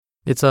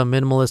It's a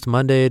Minimalist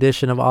Monday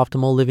edition of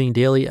Optimal Living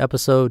Daily,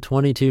 episode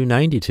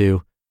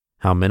 2292,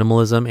 How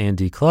Minimalism and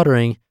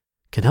Decluttering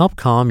Can Help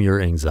Calm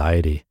Your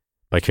Anxiety,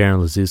 by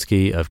Karen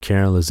Liszewski of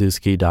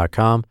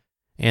KarenLiszewski.com.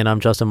 And I'm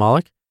Justin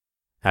Malik.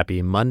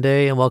 Happy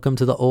Monday and welcome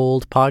to the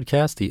old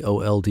podcast, the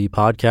OLD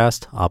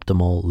podcast,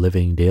 Optimal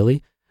Living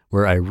Daily,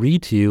 where I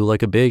read to you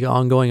like a big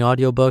ongoing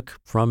audiobook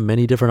from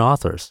many different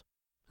authors.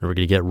 And we're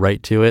going to get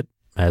right to it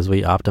as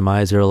we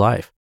optimize your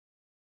life.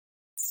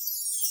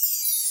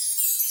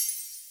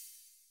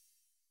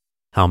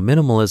 How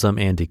Minimalism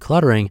and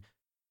Decluttering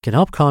Can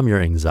Help Calm Your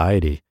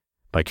Anxiety,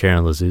 by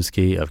Karen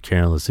Liszewski of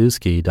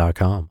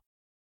KarenLiszewski.com.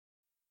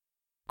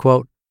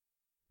 Quote,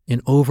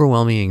 in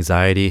overwhelming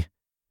anxiety,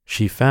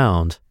 she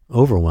found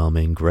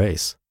overwhelming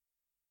grace.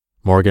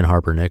 Morgan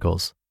Harper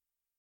Nichols.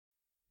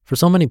 For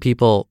so many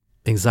people,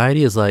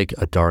 anxiety is like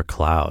a dark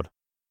cloud,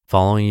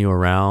 following you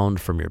around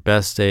from your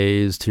best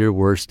days to your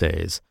worst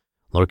days,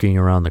 lurking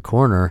around the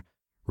corner,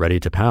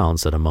 ready to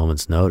pounce at a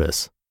moment's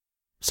notice.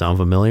 Sound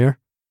familiar?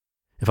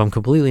 If I'm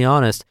completely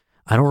honest,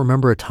 I don't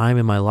remember a time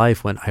in my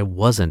life when I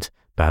wasn't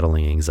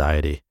battling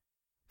anxiety.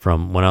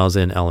 From when I was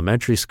in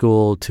elementary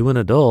school to an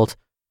adult,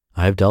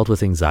 I've dealt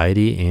with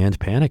anxiety and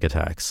panic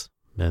attacks.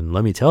 And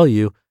let me tell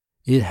you,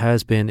 it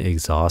has been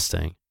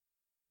exhausting.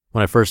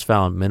 When I first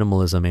found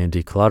minimalism and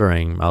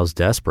decluttering, I was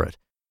desperate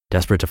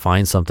to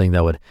find something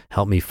that would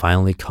help me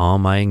finally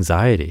calm my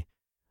anxiety.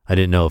 I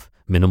didn't know if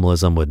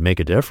minimalism would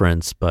make a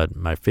difference, but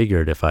I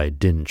figured if I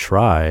didn't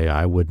try,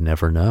 I would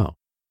never know.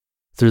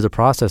 Through the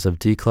process of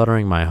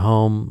decluttering my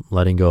home,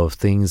 letting go of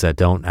things that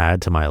don't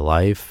add to my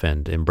life,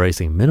 and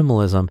embracing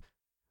minimalism,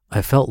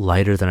 I felt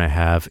lighter than I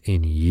have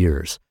in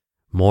years,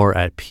 more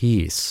at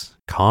peace,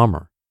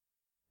 calmer.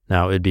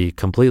 Now, it'd be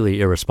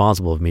completely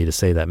irresponsible of me to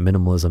say that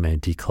minimalism and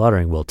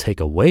decluttering will take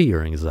away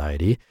your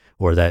anxiety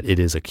or that it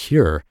is a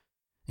cure.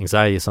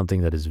 Anxiety is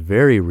something that is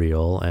very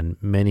real, and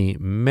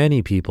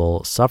many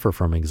people suffer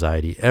from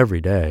anxiety every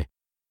day.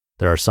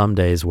 There are some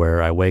days where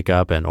I wake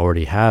up and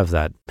already have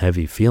that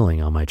heavy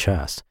feeling on my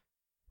chest.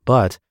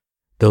 But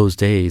those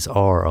days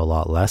are a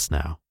lot less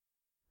now.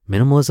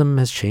 Minimalism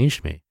has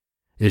changed me.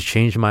 It has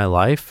changed my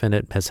life, and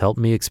it has helped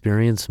me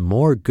experience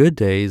more good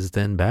days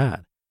than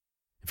bad.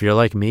 If you're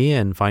like me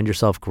and find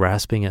yourself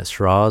grasping at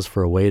straws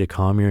for a way to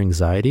calm your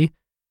anxiety,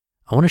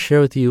 I want to share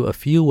with you a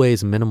few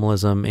ways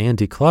minimalism and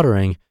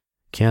decluttering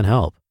can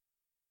help.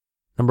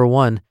 Number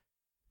one,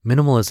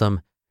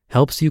 minimalism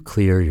helps you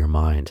clear your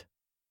mind.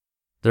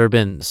 There have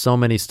been so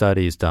many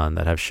studies done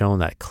that have shown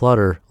that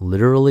clutter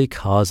literally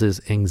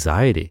causes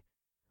anxiety.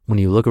 When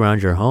you look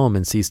around your home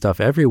and see stuff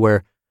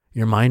everywhere,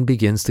 your mind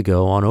begins to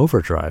go on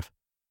overdrive.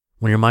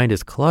 When your mind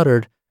is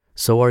cluttered,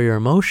 so are your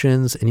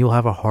emotions, and you'll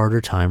have a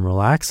harder time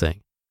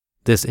relaxing.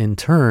 This in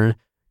turn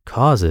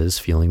causes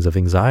feelings of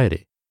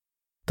anxiety.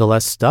 The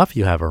less stuff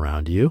you have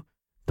around you,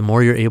 the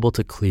more you're able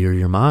to clear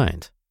your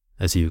mind.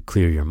 As you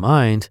clear your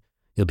mind,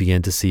 you'll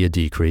begin to see a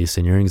decrease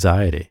in your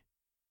anxiety.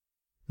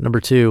 Number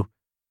two,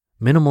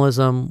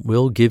 minimalism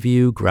will give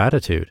you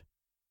gratitude.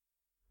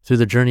 Through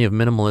the journey of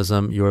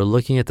minimalism, you are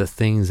looking at the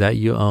things that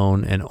you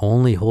own and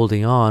only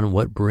holding on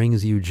what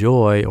brings you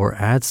joy or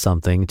adds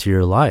something to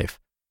your life.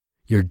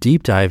 You're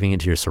deep diving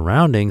into your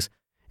surroundings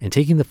and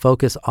taking the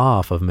focus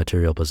off of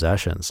material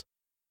possessions.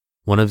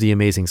 One of the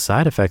amazing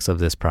side effects of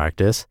this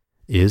practice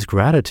is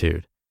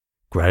gratitude.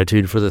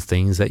 Gratitude for the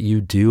things that you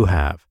do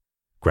have.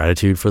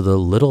 Gratitude for the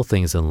little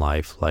things in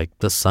life like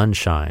the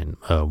sunshine,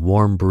 a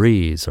warm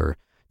breeze, or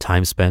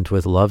time spent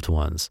with loved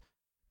ones.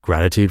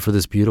 Gratitude for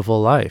this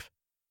beautiful life.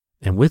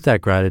 And with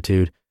that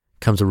gratitude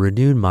comes a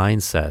renewed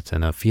mindset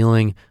and a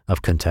feeling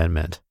of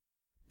contentment.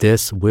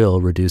 This will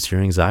reduce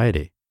your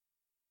anxiety.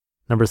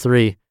 Number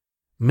three,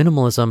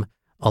 minimalism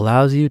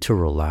allows you to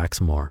relax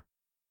more.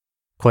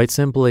 Quite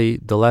simply,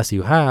 the less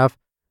you have,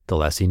 the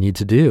less you need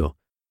to do,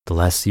 the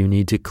less you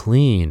need to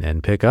clean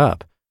and pick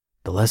up,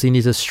 the less you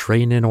need to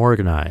straighten and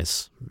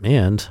organize,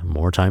 and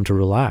more time to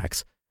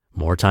relax,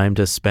 more time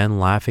to spend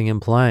laughing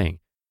and playing,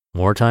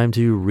 more time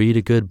to read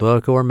a good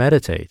book or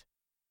meditate.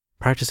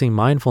 Practicing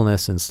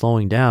mindfulness and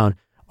slowing down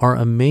are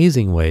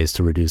amazing ways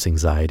to reduce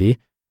anxiety,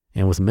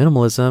 and with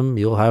minimalism,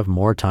 you'll have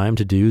more time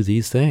to do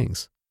these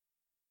things.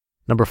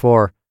 Number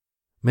four,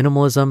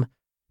 minimalism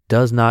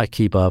does not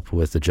keep up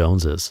with the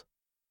Joneses.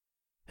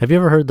 Have you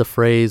ever heard the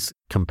phrase,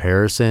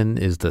 comparison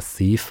is the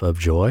thief of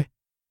joy?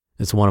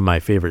 It's one of my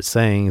favorite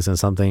sayings and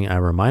something I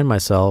remind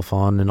myself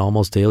on an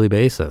almost daily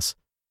basis.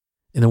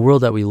 In the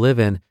world that we live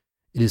in,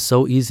 it is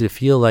so easy to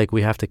feel like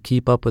we have to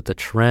keep up with the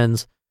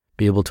trends,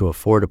 be able to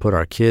afford to put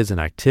our kids in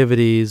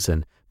activities,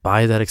 and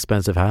buy that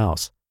expensive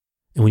house.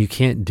 And when you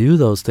can't do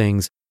those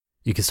things,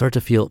 you can start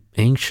to feel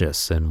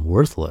anxious and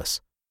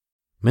worthless.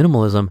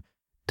 Minimalism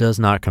does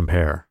not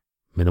compare.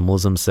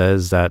 Minimalism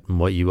says that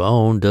what you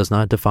own does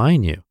not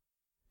define you.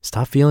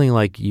 Stop feeling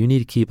like you need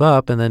to keep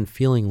up and then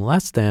feeling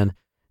less than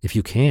if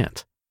you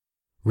can't.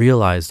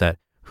 Realize that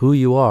who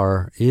you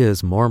are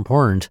is more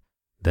important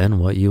than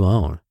what you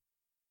own.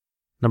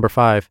 Number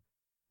five,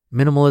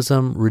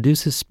 minimalism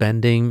reduces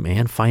spending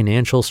and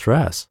financial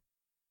stress.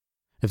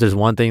 If there's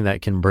one thing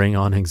that can bring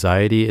on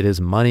anxiety, it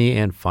is money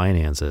and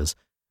finances.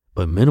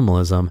 But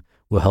minimalism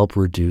will help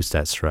reduce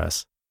that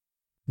stress.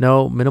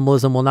 No,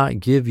 minimalism will not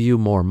give you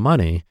more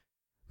money.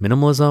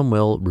 Minimalism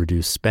will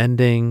reduce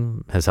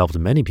spending, has helped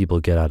many people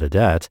get out of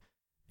debt,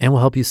 and will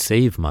help you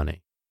save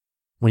money.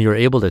 When you're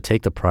able to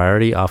take the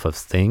priority off of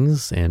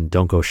things and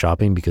don't go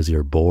shopping because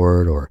you're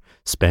bored or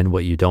spend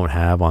what you don't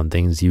have on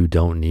things you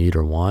don't need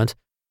or want,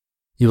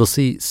 you will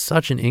see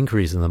such an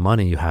increase in the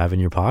money you have in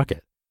your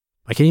pocket.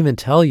 I can even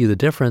tell you the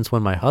difference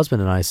when my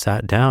husband and I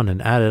sat down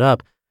and added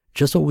up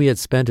just what we had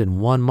spent in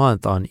 1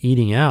 month on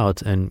eating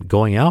out and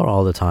going out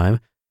all the time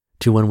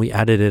to when we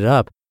added it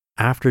up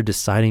after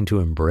deciding to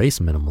embrace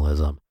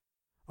minimalism.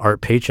 Our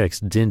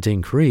paychecks didn't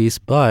increase,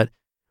 but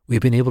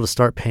we've been able to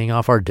start paying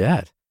off our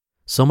debt.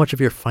 So much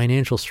of your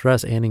financial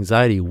stress and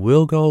anxiety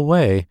will go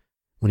away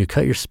when you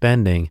cut your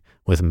spending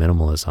with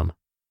minimalism.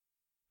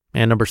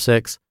 And number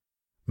 6,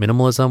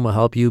 minimalism will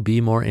help you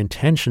be more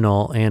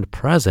intentional and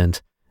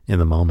present in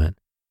the moment.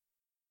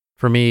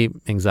 For me,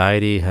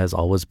 anxiety has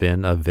always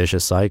been a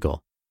vicious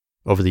cycle.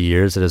 Over the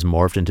years, it has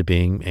morphed into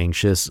being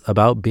anxious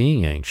about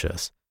being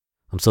anxious.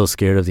 I'm so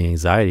scared of the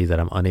anxiety that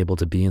I'm unable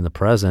to be in the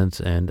present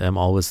and am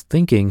always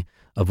thinking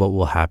of what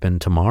will happen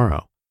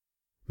tomorrow.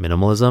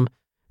 Minimalism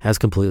has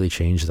completely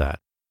changed that.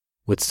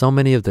 With so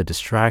many of the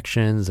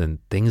distractions and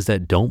things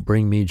that don't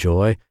bring me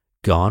joy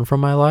gone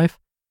from my life,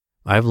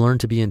 I've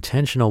learned to be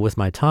intentional with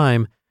my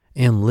time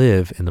and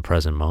live in the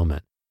present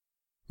moment.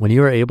 When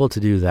you are able to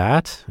do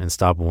that and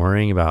stop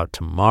worrying about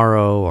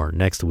tomorrow or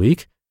next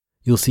week,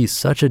 you'll see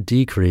such a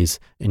decrease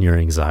in your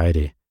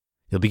anxiety.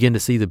 You'll begin to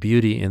see the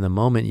beauty in the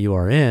moment you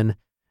are in,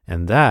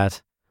 and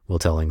that will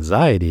tell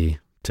anxiety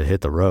to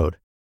hit the road.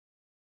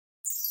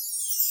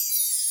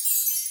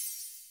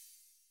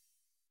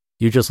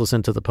 You just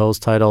listened to the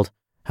post titled,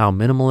 How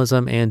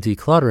Minimalism and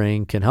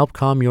Decluttering Can Help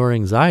Calm Your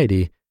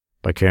Anxiety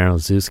by Karen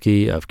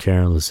Liszewski of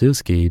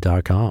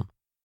KarenLiszewski.com.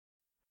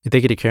 And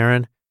thank you to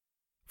Karen.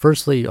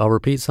 Firstly, I'll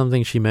repeat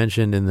something she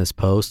mentioned in this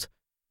post.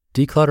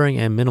 Decluttering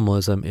and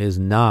minimalism is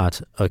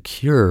not a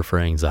cure for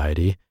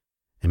anxiety,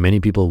 and many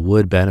people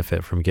would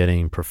benefit from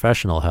getting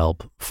professional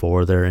help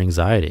for their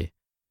anxiety.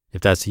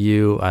 If that's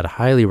you, I'd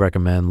highly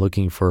recommend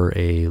looking for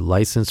a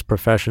licensed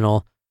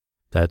professional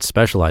that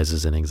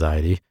specializes in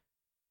anxiety.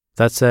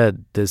 That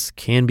said, this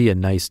can be a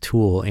nice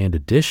tool and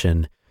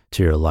addition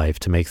to your life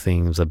to make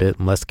things a bit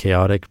less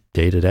chaotic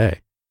day to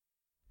day.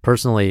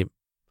 Personally,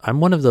 I'm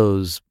one of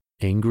those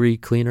angry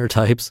cleaner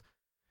types.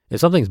 If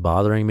something's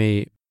bothering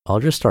me,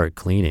 I'll just start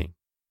cleaning.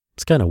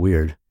 It's kind of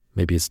weird.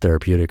 Maybe it's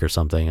therapeutic or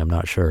something, I'm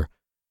not sure.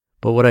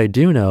 But what I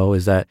do know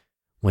is that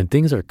when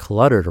things are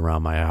cluttered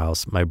around my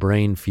house, my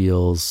brain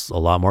feels a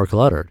lot more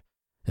cluttered.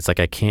 It's like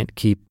I can't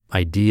keep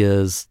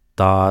ideas,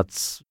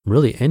 thoughts,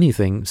 really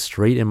anything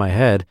straight in my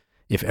head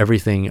if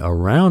everything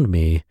around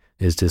me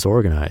is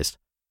disorganized.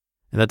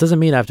 And that doesn't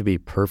mean I have to be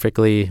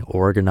perfectly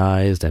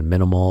organized and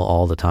minimal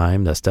all the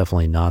time. That's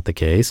definitely not the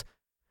case.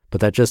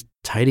 But that just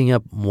tidying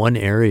up one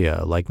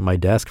area, like my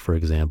desk, for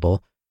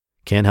example,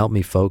 can help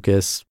me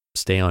focus,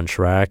 stay on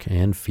track,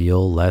 and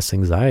feel less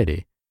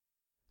anxiety.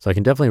 So I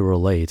can definitely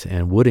relate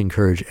and would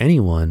encourage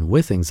anyone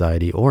with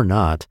anxiety or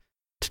not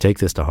to take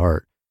this to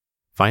heart.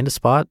 Find a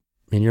spot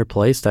in your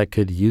place that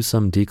could use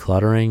some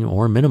decluttering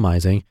or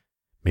minimizing,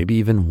 maybe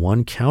even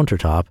one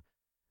countertop,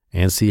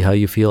 and see how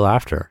you feel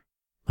after.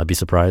 I'd be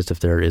surprised if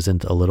there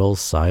isn't a little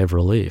sigh of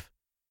relief.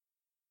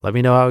 Let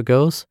me know how it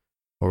goes.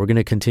 We're going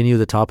to continue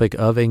the topic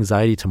of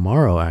anxiety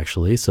tomorrow,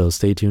 actually, so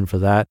stay tuned for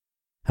that.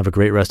 Have a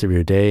great rest of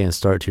your day and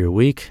start to your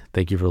week.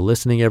 Thank you for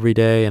listening every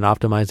day and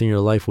optimizing your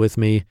life with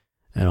me,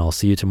 and I'll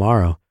see you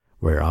tomorrow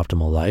where your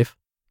optimal life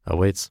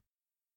awaits.